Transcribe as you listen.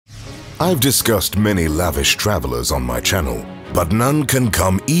I've discussed many lavish travelers on my channel, but none can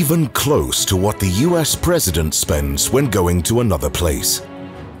come even close to what the US president spends when going to another place.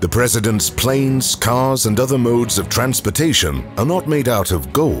 The president's planes, cars, and other modes of transportation are not made out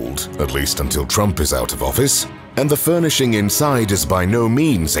of gold, at least until Trump is out of office, and the furnishing inside is by no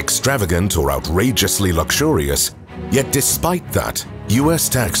means extravagant or outrageously luxurious. Yet despite that, US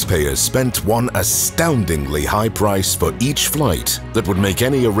taxpayers spent one astoundingly high price for each flight that would make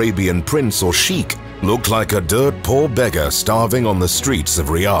any Arabian prince or sheik look like a dirt poor beggar starving on the streets of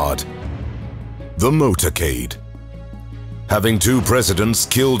Riyadh. The motorcade. Having two presidents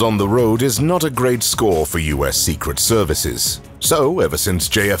killed on the road is not a great score for US Secret Services. So, ever since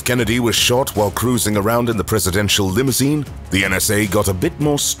JF Kennedy was shot while cruising around in the presidential limousine, the NSA got a bit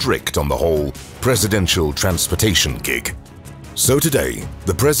more strict on the whole presidential transportation gig. So today,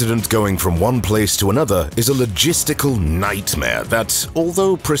 the president going from one place to another is a logistical nightmare that,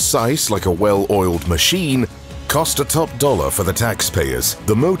 although precise like a well-oiled machine, cost a top dollar for the taxpayers.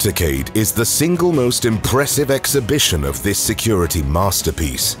 The motorcade is the single most impressive exhibition of this security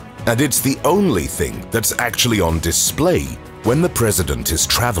masterpiece, and it's the only thing that's actually on display when the president is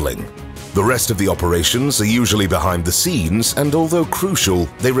traveling. The rest of the operations are usually behind the scenes, and although crucial,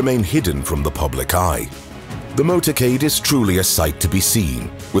 they remain hidden from the public eye. The motorcade is truly a sight to be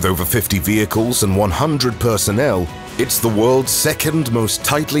seen. With over 50 vehicles and 100 personnel, it's the world's second most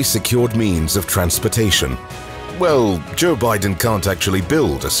tightly secured means of transportation. Well, Joe Biden can't actually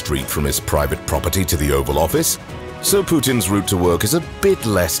build a street from his private property to the Oval Office, so Putin's route to work is a bit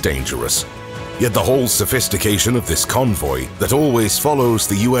less dangerous. Yet the whole sophistication of this convoy that always follows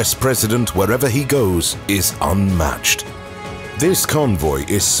the US president wherever he goes is unmatched. This convoy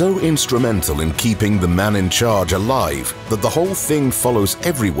is so instrumental in keeping the man in charge alive that the whole thing follows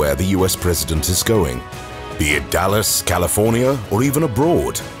everywhere the US president is going, be it Dallas, California, or even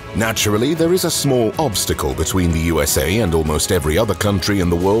abroad. Naturally, there is a small obstacle between the USA and almost every other country in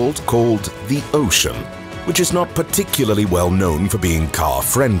the world called the ocean, which is not particularly well known for being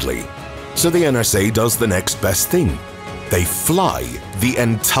car-friendly. So the NSA does the next best thing. They fly the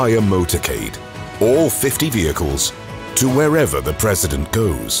entire motorcade, all 50 vehicles, to wherever the president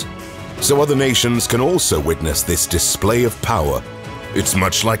goes. So other nations can also witness this display of power. It's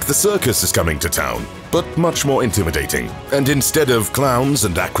much like the circus is coming to town, but much more intimidating. And instead of clowns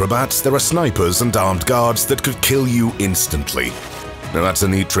and acrobats, there are snipers and armed guards that could kill you instantly. Now that's a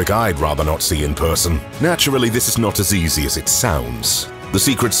neat trick I'd rather not see in person. Naturally, this is not as easy as it sounds. The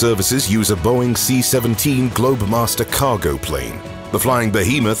Secret Services use a Boeing C-17 Globemaster cargo plane. The flying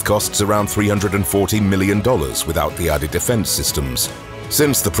behemoth costs around $340 million without the added defense systems.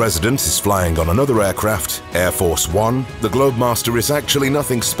 Since the president is flying on another aircraft, Air Force One, the Globemaster is actually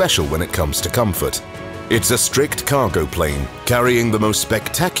nothing special when it comes to comfort. It's a strict cargo plane carrying the most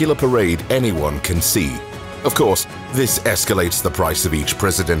spectacular parade anyone can see. Of course, this escalates the price of each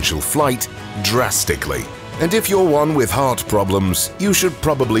presidential flight drastically. And if you're one with heart problems, you should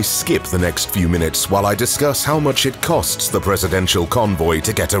probably skip the next few minutes while I discuss how much it costs the presidential convoy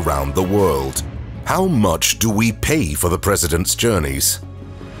to get around the world. How much do we pay for the president's journeys?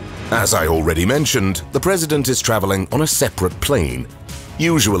 As I already mentioned, the president is traveling on a separate plane.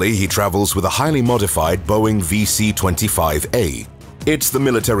 Usually he travels with a highly modified Boeing VC-25A. It's the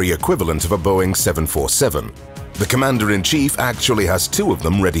military equivalent of a Boeing 747. The commander-in-chief actually has two of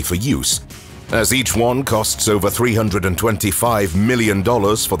them ready for use, as each one costs over $325 million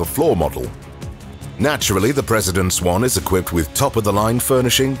for the floor model. Naturally, the president's one is equipped with top-of-the-line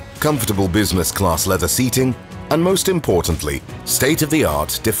furnishing, comfortable business-class leather seating, and most importantly,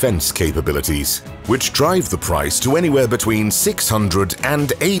 state-of-the-art defense capabilities, which drive the price to anywhere between $600 and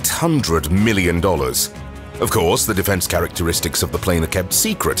 $800 million. Of course, the defense characteristics of the plane are kept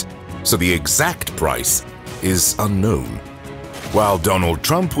secret, so the exact price is unknown. While Donald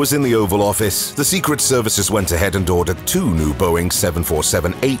Trump was in the Oval Office, the Secret Services went ahead and ordered two new Boeing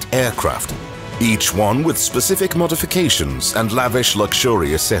 747-8 aircraft, each one with specific modifications and lavish,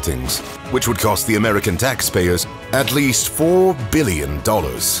 luxurious settings, which would cost the American taxpayers at least $4 billion.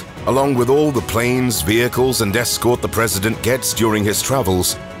 Along with all the planes, vehicles, and escort the president gets during his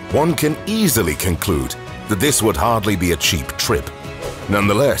travels, one can easily conclude that this would hardly be a cheap trip.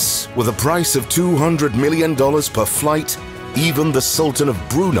 Nonetheless, with a price of $200 million per flight, even the Sultan of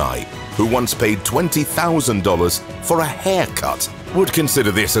Brunei, who once paid $20,000 for a haircut, would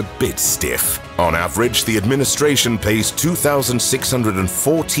consider this a bit stiff. On average, the administration pays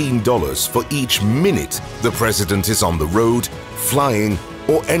 $2,614 for each minute the president is on the road, flying,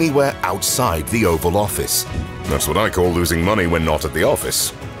 or anywhere outside the Oval Office. That's what I call losing money when not at the office.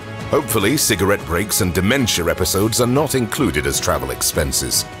 Hopefully, cigarette breaks and dementia episodes are not included as travel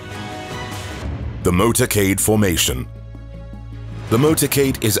expenses. The Motorcade Formation. The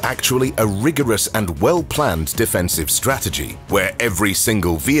motorcade is actually a rigorous and well-planned defensive strategy where every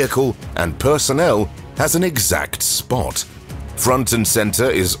single vehicle and personnel has an exact spot. Front and center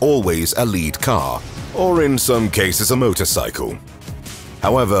is always a lead car, or in some cases a motorcycle.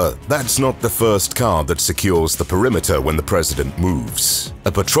 However, that's not the first car that secures the perimeter when the president moves.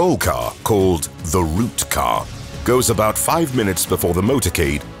 A patrol car called the route car goes about 5 minutes before the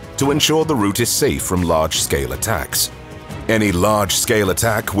motorcade to ensure the route is safe from large-scale attacks. Any large-scale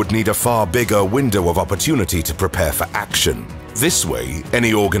attack would need a far bigger window of opportunity to prepare for action. This way,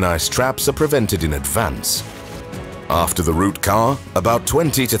 any organized traps are prevented in advance. After the route car, about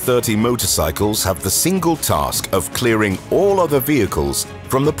 20 to 30 motorcycles have the single task of clearing all other vehicles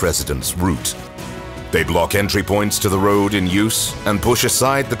from the president's route. They block entry points to the road in use and push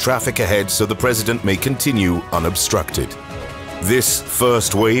aside the traffic ahead so the president may continue unobstructed. This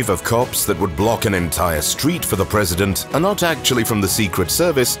first wave of cops that would block an entire street for the president are not actually from the Secret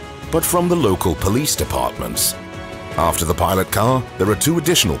Service, but from the local police departments. After the pilot car, there are 2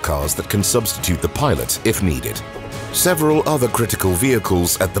 additional cars that can substitute the pilot if needed. Several other critical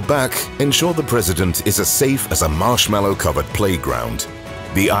vehicles at the back ensure the president is as safe as a marshmallow-covered playground.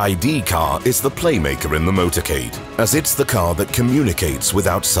 The ID car is the playmaker in the motorcade, as it's the car that communicates with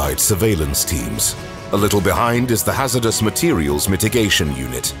outside surveillance teams. A little behind is the Hazardous Materials Mitigation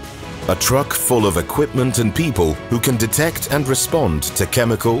Unit, a truck full of equipment and people who can detect and respond to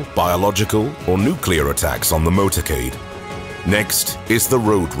chemical, biological, or nuclear attacks on the motorcade. Next is the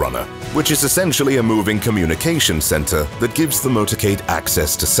Roadrunner, which is essentially a moving communication center that gives the motorcade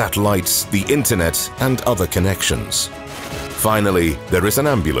access to satellites, the internet, and other connections. Finally, there is an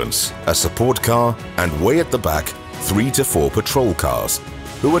ambulance, a support car, and way at the back, 3 to 4 patrol cars,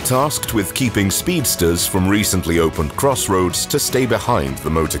 who are tasked with keeping speedsters from recently opened crossroads to stay behind the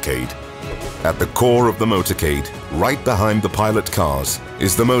motorcade. At the core of the motorcade, right behind the pilot cars,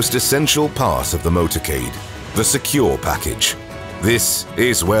 is the most essential part of the motorcade, the secure package. This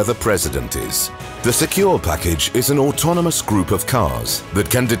is where the president is. The secure package is an autonomous group of cars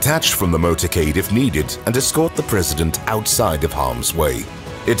that can detach from the motorcade if needed and escort the president outside of harm's way.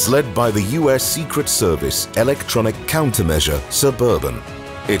 It's led by the US Secret Service Electronic Countermeasure Suburban.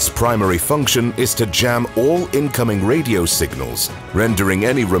 Its primary function is to jam all incoming radio signals, rendering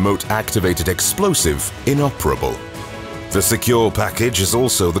any remote-activated explosive inoperable. The secure package is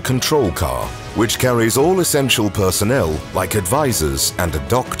also the control car, which carries all essential personnel like advisors and a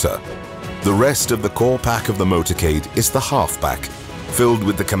doctor. The rest of the core pack of the motorcade is the halfback, filled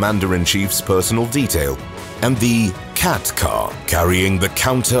with the Commander-in-Chief's personal detail, and the CAT car, carrying the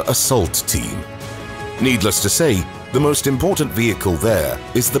counter-assault team. Needless to say, the most important vehicle there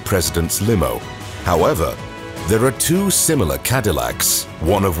is the president's limo. However, there are 2 similar Cadillacs,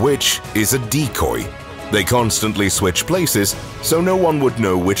 one of which is a decoy. They constantly switch places, so no one would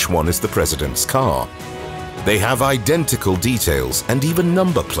know which one is the president's car. They have identical details and even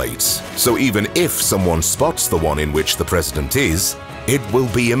number plates, so even if someone spots the one in which the president is, it will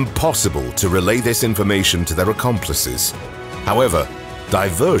be impossible to relay this information to their accomplices. However,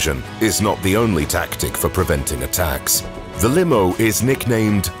 diversion is not the only tactic for preventing attacks. The limo is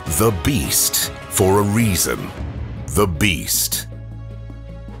nicknamed the Beast for a reason. The Beast.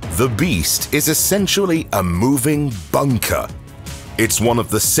 The Beast is essentially a moving bunker. It's one of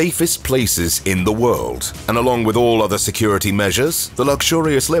the safest places in the world, and along with all other security measures, the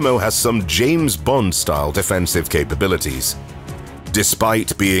luxurious limo has some James Bond-style defensive capabilities.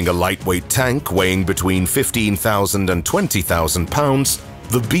 Despite being a lightweight tank weighing between 15,000 and 20,000 pounds,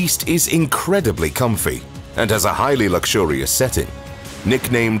 the Beast is incredibly comfy and has a highly luxurious setting.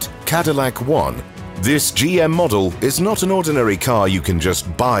 Nicknamed Cadillac One, this GM model is not an ordinary car you can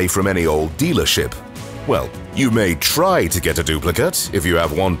just buy from any old dealership. Well, you may try to get a duplicate if you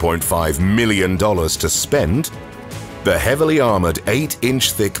have $1.5 million to spend. The heavily armored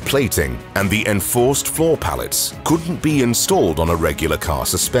 8-inch thick plating and the enforced floor pallets couldn't be installed on a regular car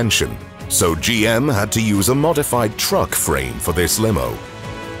suspension, so GM had to use a modified truck frame for this limo.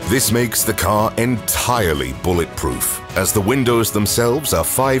 This makes the car entirely bulletproof, as the windows themselves are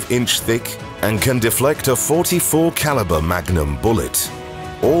 5-inch thick and can deflect a .44 caliber Magnum bullet.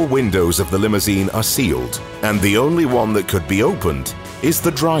 All windows of the limousine are sealed, and the only one that could be opened is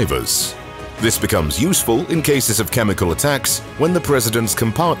the driver's. This becomes useful in cases of chemical attacks when the president's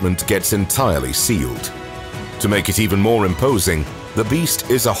compartment gets entirely sealed. To make it even more imposing, the Beast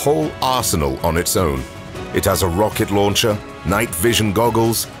is a whole arsenal on its own. It has a rocket launcher, night vision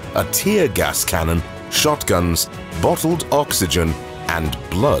goggles, a tear gas cannon, shotguns, bottled oxygen, and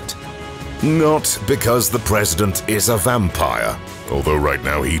blood. Not because the president is a vampire, although right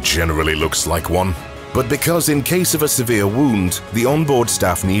now he generally looks like one. But because in case of a severe wound, the onboard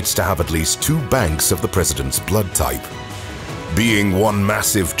staff needs to have at least 2 banks of the president's blood type. Being one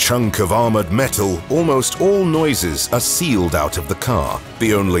massive chunk of armored metal, almost all noises are sealed out of the car.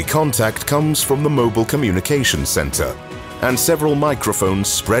 The only contact comes from the mobile communications center, and several microphones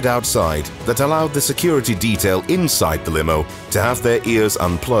spread outside that allowed the security detail inside the limo to have their ears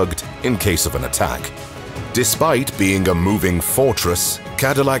unplugged in case of an attack. Despite being a moving fortress,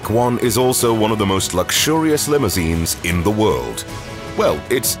 Cadillac One is also one of the most luxurious limousines in the world. Well,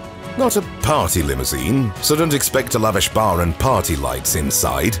 it's not a party limousine, so don't expect a lavish bar and party lights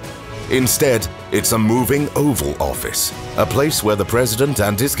inside. Instead, it's a moving Oval Office, a place where the president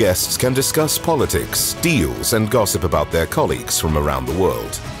and his guests can discuss politics, deals, and gossip about their colleagues from around the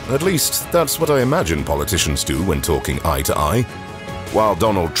world. At least, that's what I imagine politicians do when talking eye to eye. While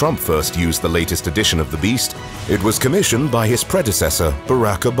Donald Trump first used the latest edition of the Beast, it was commissioned by his predecessor,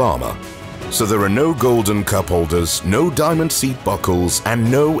 Barack Obama. So there are no golden cup holders, no diamond seat buckles, and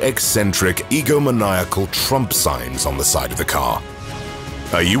no eccentric, egomaniacal Trump signs on the side of the car.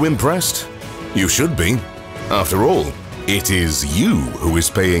 Are you impressed? You should be. After all, it is you who is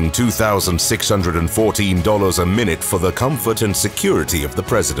paying $2,614 a minute for the comfort and security of the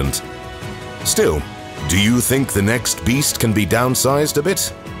president. Still, do you think the next Beast can be downsized a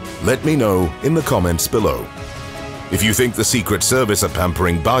bit? Let me know in the comments below. If you think the Secret Service are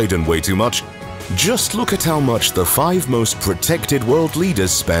pampering Biden way too much, just look at how much the 5 most protected world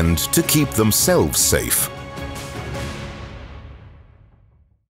leaders spend to keep themselves safe.